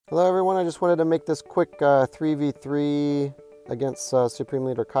Hello everyone, I just wanted to make this quick 3v3 against Supreme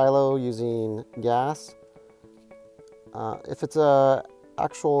Leader Kylo using gas. If it's a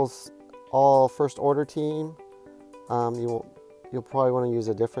actual all first order team, you'll probably want to use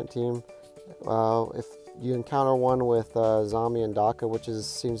a different team. If you encounter one with Zombie and Daka, which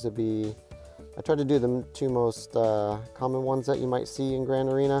seems to be, I tried to do the two most common ones that you might see in Grand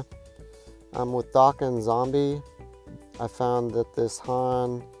Arena. With Daka and Zombie, I found that this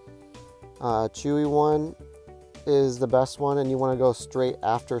Han Chewie one is the best one, and you want to go straight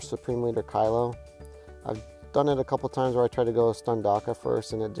after Supreme Leader Kylo. I've done it a couple times where I tried to go stun Daka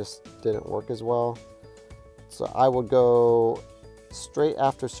first and it just didn't work as well. So I would go straight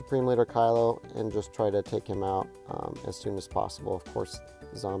after Supreme Leader Kylo and just try to take him out as soon as possible. Of course,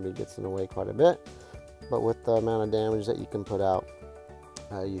 Zombie gets in the way quite a bit, but with the amount of damage that you can put out,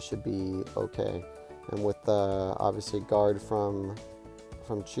 you should be okay. And with obviously guard from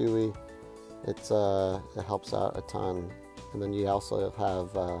Chewie, it helps out a ton. And then you also have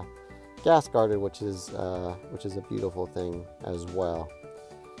gas guarded, which is a beautiful thing as well.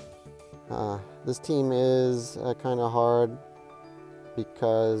 This team is kind of hard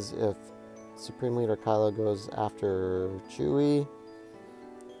because if Supreme Leader Kylo goes after Chewie,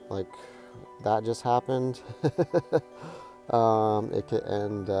 like that just happened, it could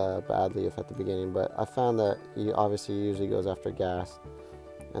end badly if at the beginning. But I found that he obviously usually goes after gas,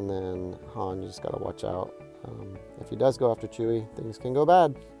 and then Han, you just gotta watch out. If he does go after Chewie, things can go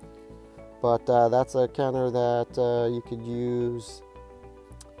bad. But that's a counter that you could use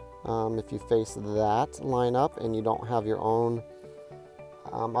if you face that lineup and you don't have your own.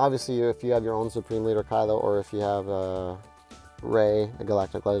 Obviously, if you have your own Supreme Leader Kylo, or if you have Rey, a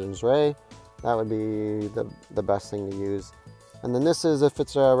Galactic Legends Rey, that would be the best thing to use. And then this is if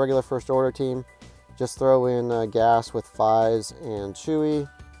it's a regular first order team, just throw in gas with 5s and Chewie.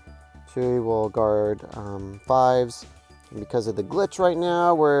 Chewie will guard 5s. And because of the glitch right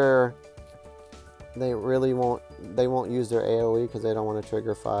now where they won't use their AoE because they don't want to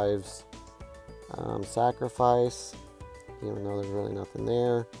trigger 5's sacrifice, even though there's really nothing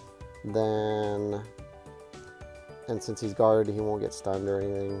there. Then, and since he's guarded, he won't get stunned or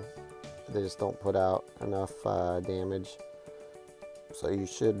anything. They just don't put out enough damage. So you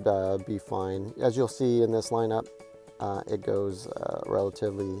should be fine. As you'll see in this lineup, it goes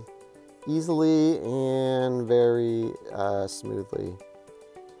relatively easily and very smoothly.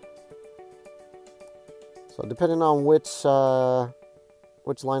 So depending on which lineup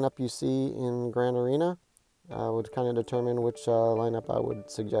you see in Grand Arena, would kind of determine which lineup I would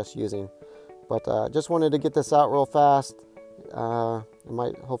suggest using. But just wanted to get this out real fast.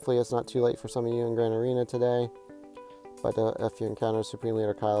 Hopefully it's not too late for some of you in Grand Arena today. But if you encounter Supreme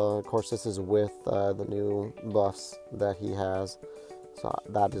Leader Kylo, of course this is with the new buffs that he has. So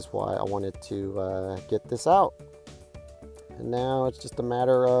that is why I wanted to get this out. And now it's just a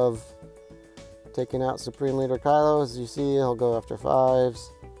matter of taking out Supreme Leader Kylo. As you see, he'll go after 5s.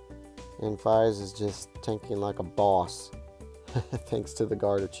 And 5s is just tanking like a boss. Thanks to the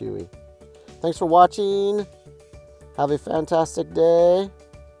guard of Chewie. Thanks for watching. Have a fantastic day.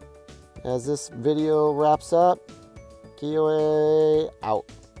 As this video wraps up, SWGOH out.